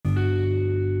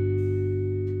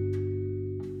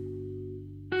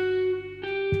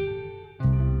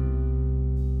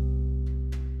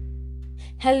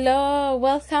Hello,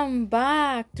 welcome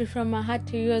back to From My Heart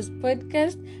to Yours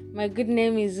podcast. My good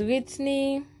name is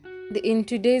Whitney. In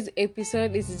today's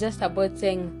episode, it's just about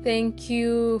saying thank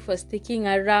you for sticking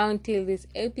around till this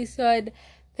episode.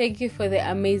 Thank you for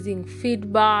the amazing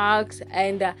feedbacks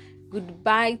and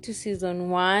goodbye to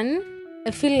season 1. I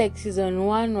feel like season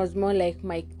 1 was more like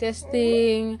mic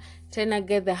testing, trying to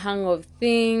get the hang of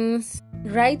things.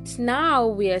 Right now,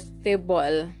 we are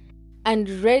stable and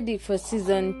ready for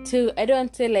season 2. I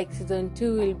don't say like season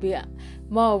 2 will be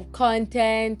more of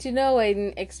content,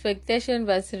 when expectation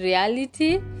versus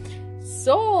reality.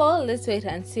 So let's wait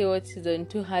and see what season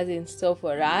 2 has in store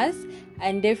for us.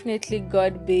 And definitely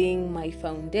God being my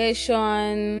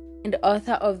foundation and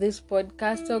author of this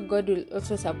podcast, so God will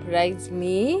also surprise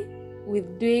me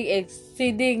with doing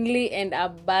exceedingly and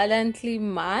abundantly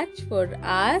much for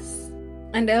us.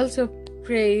 And I also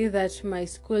pray that my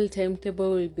school timetable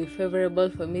will be favorable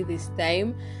for me this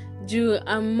time.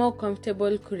 I'm more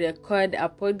comfortable to record a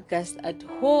podcast at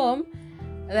home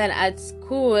than at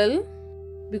school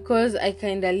because I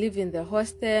kind of live in the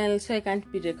hostel, so I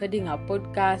can't be recording a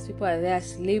podcast. People are there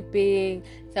sleeping,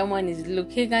 someone is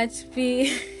looking at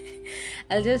me.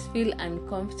 I'll just feel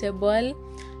uncomfortable.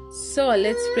 So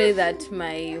let's pray that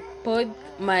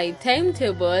my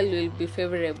timetable will be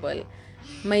favorable.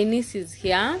 My niece is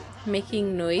here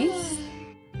making noise.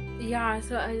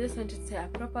 So I just want to say a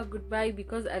proper goodbye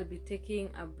because I'll be taking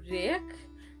a break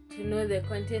to know the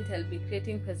content I'll be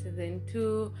creating for season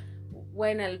 2,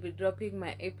 when I'll be dropping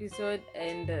my episode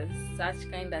and such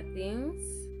kind of things.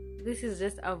 This is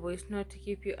just a voice note to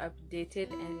keep you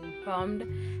updated and informed,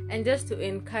 and just to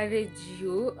encourage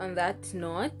you on that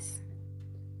note.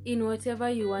 In whatever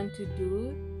you want to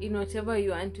do, in whatever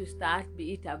you want to start,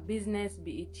 be it a business,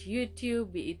 be it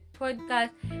YouTube, be it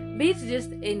podcast, be it just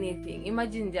anything,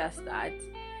 imagine just that.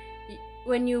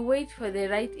 When you wait for the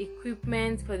right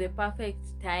equipment, for the perfect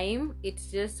time, it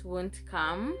just won't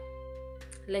come.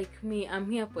 Like me, I'm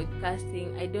here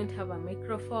podcasting. I don't have a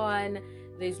microphone.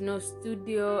 There's no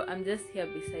studio. I'm just here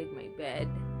beside my bed.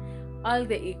 All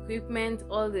the equipment,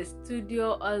 all the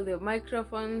studio, all the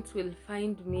microphones will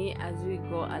find me as we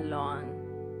go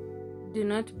along. Do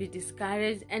not be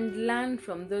discouraged and learn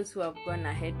from those who have gone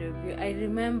ahead of you. I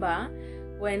remember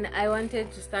when I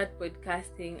wanted to start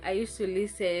podcasting, I used to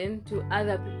listen to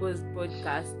other people's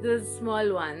podcasts, those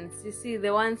small ones. You see,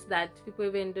 the ones that people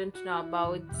even don't know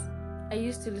about. I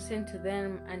used to listen to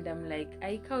them and I'm like,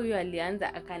 Aika huyu alianza,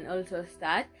 I can also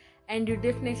start. And you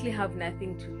definitely have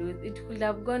nothing to lose. It could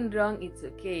have gone wrong, it's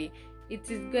okay. It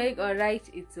is going alright,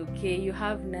 it's okay. You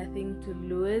have nothing to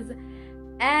lose.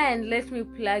 And let me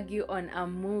plug you on a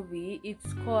movie.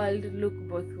 It's called Look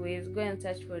Both Ways. Go and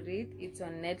search for it. It's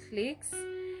on Netflix.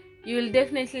 You will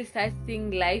definitely start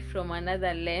seeing life from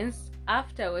another lens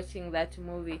after watching that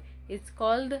movie. It's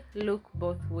called Look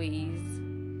Both Ways.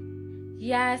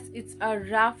 Yes, it's a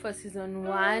wrap for season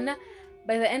 1.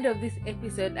 By the end of this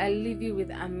episode, I'll leave you with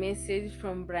a message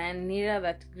from Brian Nira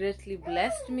that greatly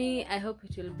blessed me. I hope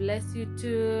it will bless you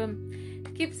too.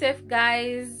 Keep safe,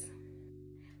 guys.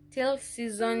 Till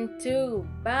season 2.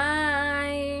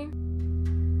 Bye.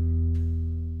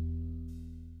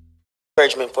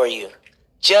 Encouragement for you.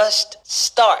 Just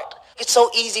start. It's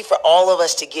so easy for all of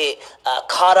us to get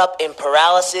caught up in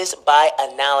paralysis by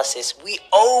analysis. We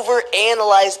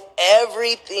overanalyze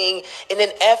everything in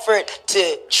an effort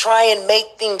to try and make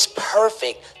things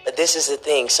perfect. But this is the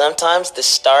thing. Sometimes the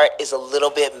start is a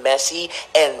little bit messy,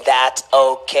 and that's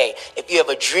okay. If you have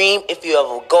a dream, if you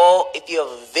have a goal, if you have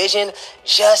a vision,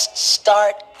 just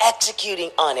start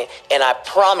executing on it. And I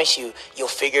promise you, you'll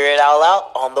figure it all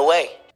out on the way.